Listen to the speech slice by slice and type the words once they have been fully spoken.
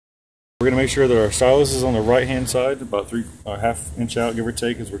We're going to make sure that our stylus is on the right hand side, about half inch out, give or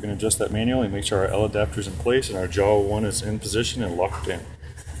take, as we're going to adjust that manually and make sure our L adapter is in place and our jaw 1 is in position and locked in.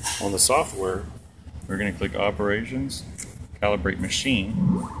 On the software, we're going to click Operations, Calibrate Machine.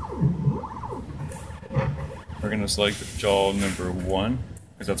 We're going to select jaw number 1,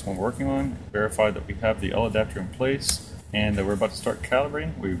 because that's what we're working on. Verify that we have the L adapter in place and that we're about to start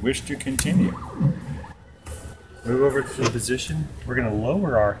calibrating. We wish to continue. Move over to the position. We're going to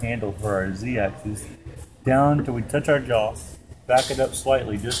lower our handle for our Z-axis down until we touch our jaw. Back it up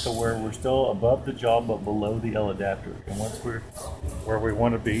slightly just to where we're still above the jaw but below the L adapter. And once we're where we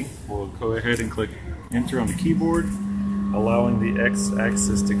want to be, we'll go ahead and click Enter on the keyboard, allowing the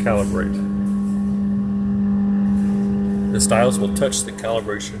X-axis to calibrate. The stylus will touch the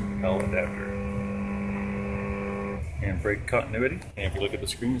calibration L adapter. And break continuity. And if you look at the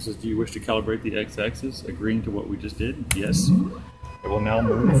screen, it says, do you wish to calibrate the X-axis? Agreeing to what we just did? Yes. It will now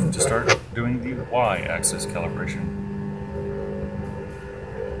move to start doing the Y-axis calibration.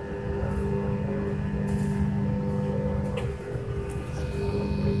 A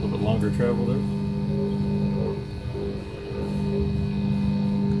little bit longer travel there.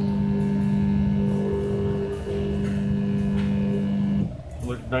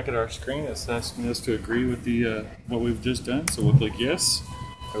 Look back at our screen, it's asking us to agree with the what we've just done, so we'll click yes.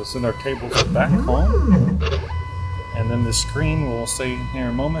 It'll send our tables back home, and then the screen will say here in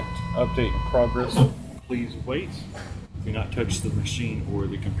a moment, update in progress, please wait. Do not touch the machine or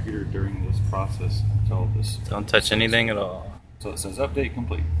the computer during this process until this. Don't touch anything at all. So it says update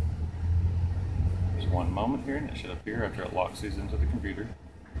complete. There's one moment here and it should appear after it locks these into the computer.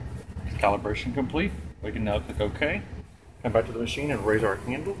 Calibration complete. We can now click OK. Come back to the machine and raise our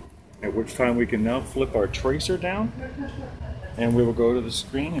handle, at which time we can now flip our tracer down, and we will go to the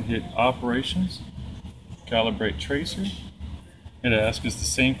screen and hit Operations, Calibrate Tracer. It asks us the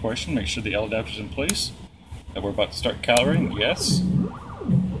same question, make sure the L adapter is in place, that we're about to start calibrating, yes.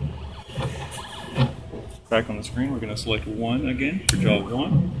 Back on the screen, we're going to select 1 again for jaw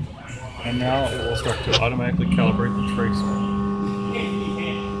 1, and now it will start to automatically calibrate the tracer.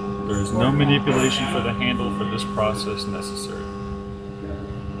 There is no manipulation for the handle for this process necessary.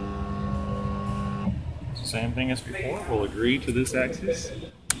 Same thing as before, we'll agree to this axis.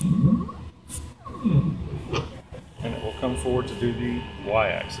 And it will come forward to do the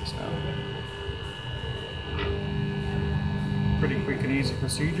Y-axis now. Pretty quick and easy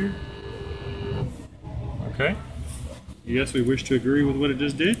procedure. Okay. Yes, we wish to agree with what it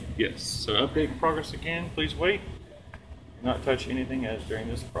just did. Yes. So update in progress again, please wait. Not touch anything as during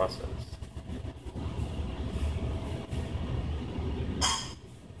this process.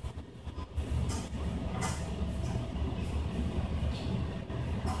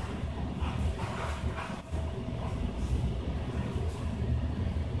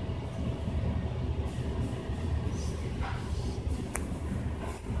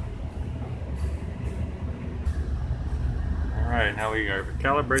 Alright, now we are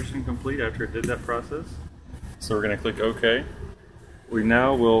calibration complete after it did that process. So we're going to click OK. We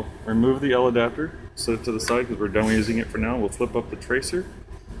now will remove the L adapter, set it to the side because we're done using it for now. We'll flip up the tracer.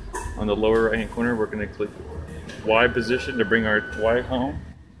 On the lower right hand corner, we're going to click Y position to bring our Y home.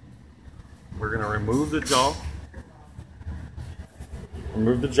 We're going to remove the jaw.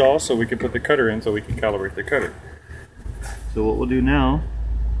 Remove the jaw so we can put the cutter in so we can calibrate the cutter. So what we'll do now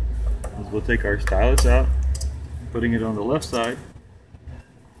is we'll take our stylus out, putting it on the left side,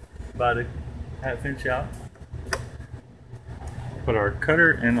 about a half inch out. Put our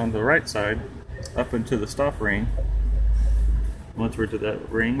cutter in on the right side, up into the stop ring. Once we're to that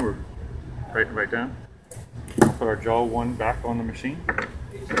ring, we're right down. Put our jaw 1 back on the machine.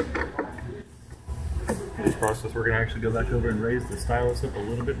 In this process, we're going to actually go back over and raise the stylus up a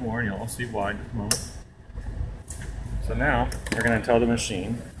little bit more, and you'll all see why in just a moment. So now, we're going to tell the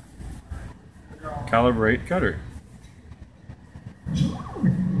machine, calibrate cutter.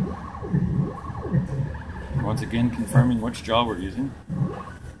 Once again, confirming which jaw we're using.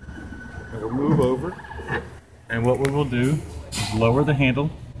 And we'll move over, and what we will do is lower the handle,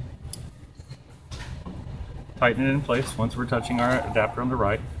 tighten it in place. Once we're touching our adapter on the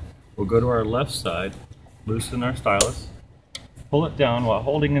right, we'll go to our left side, loosen our stylus, pull it down while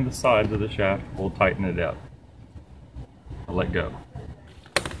holding in the sides of the shaft. We'll tighten it up. I'll let go.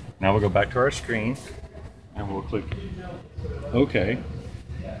 Now we'll go back to our screen, and we'll click OK.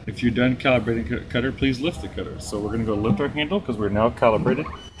 If you're done calibrating cutter, please lift the cutter. So we're going to go lift our handle because we're now calibrated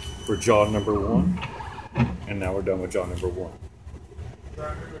for jaw number 1. And now we're done with jaw number 1.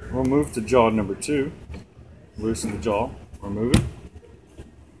 We'll move to jaw number 2. Loosen the jaw, remove it.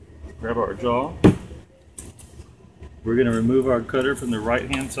 Grab our jaw. We're going to remove our cutter from the right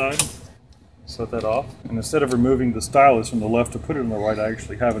hand side Set that off. And instead of removing the stylus from the left to put it on the right, I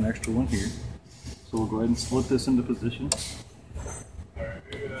actually have an extra one here. So we'll go ahead and split this into position.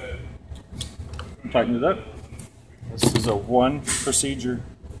 Tighten it up. This is a one procedure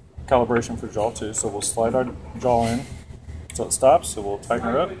calibration for jaw 2. So we'll slide our jaw in so it stops. So we'll tighten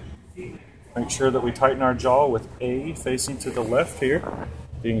her up. Make sure that we tighten our jaw with A facing to the left here.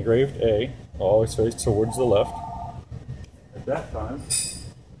 The engraved A will always face towards the left. At that time,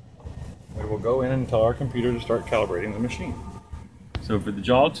 we will go in and tell our computer to start calibrating the machine. So for the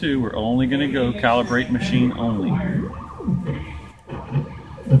jaw 2, we're only going to go calibrate machine only.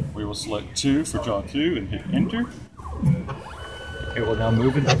 We will select 2 for jaw 2 and hit enter. It will now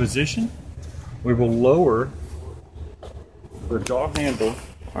move into position. We will lower the jaw handle,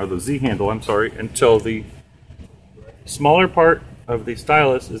 or the Z handle, I'm sorry, until the smaller part of the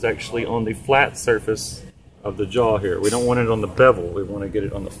stylus is actually on the flat surface of the jaw here. We don't want it on the bevel, we want to get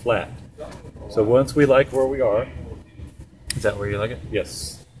it on the flat. So once we like where we are, is that where you like it?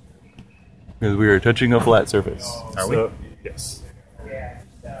 Yes. Because we are touching a flat surface. Are we? Yes.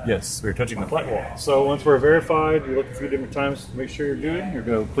 Yes, we're touching the flat wall. So once we're verified, we look a few different times to make sure you're good. You're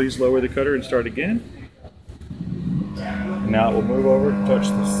going to please lower the cutter and start again. Now it will move over, touch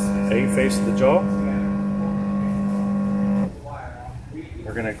the A face of the jaw.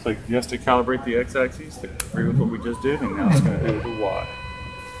 We're going to click yes to calibrate the x-axis to agree with what we just did, and now it's going to do the Y.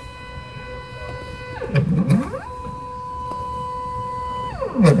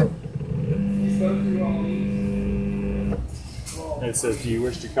 It says, do you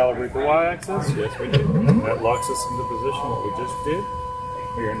wish to calibrate the y-axis? Yes, we do. That locks us into position what we just did.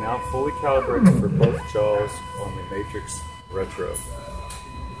 We are now fully calibrated for both jaws on the Matrix Retro.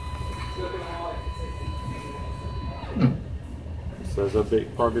 It says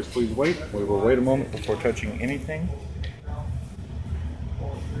update progress, please wait. We will wait a moment before touching anything.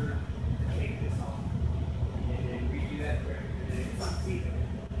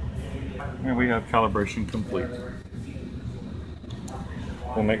 And we have calibration complete.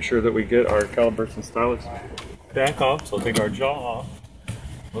 We'll make sure that we get our calibration stylus back off. So we'll take our jaw off.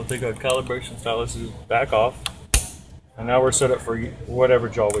 We'll take our calibration styluses back off. And now we're set up for whatever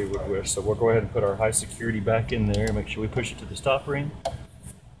jaw we would wish. So we'll go ahead and put our high security back in there. Make sure we push it to the stop ring.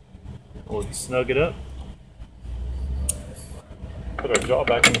 We'll snug it up. Put our jaw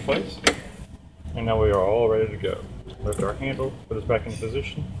back into place. And now we are all ready to go. Lift our handle, put us back in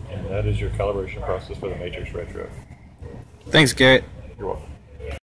position, and that is your calibration process for the Matrix Retro. Thanks, Garrett. You're welcome.